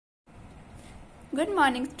Good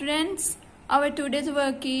morning students. Our today's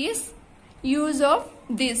work is use of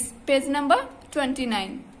this, page number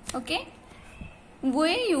 29. Okay.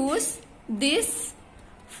 We use this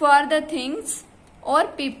for the things or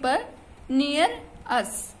people near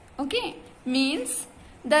us. Okay. Means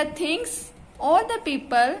the things or the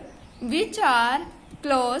people which are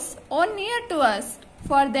close or near to us.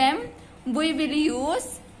 For them we will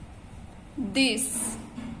use this.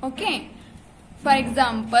 Okay. For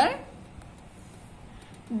example,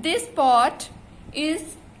 this pot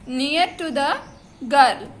is near to the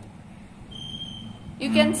girl. You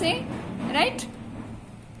can say, right?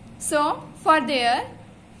 So, for there,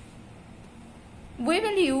 we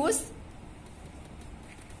will use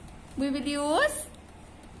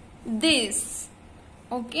this.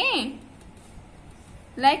 Okay?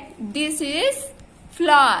 Like this is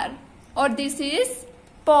flower or this is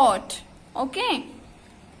pot. Okay?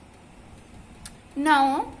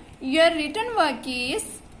 Now, your written work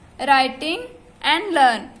is writing and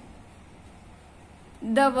learn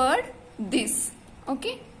the word this.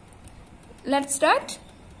 Okay, let's start.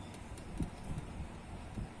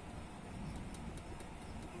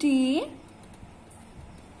 T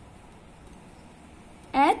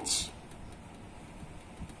H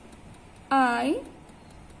I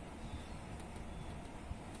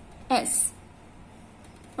S.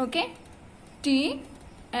 Okay, T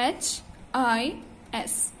H I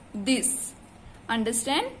S. This.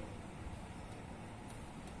 Understand?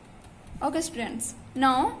 Okay students,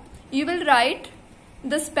 now you will write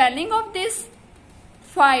the spelling of this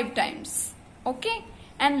 5 times. Okay,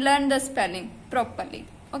 and learn the spelling properly.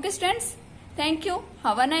 Okay students, thank you.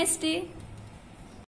 Have a nice day.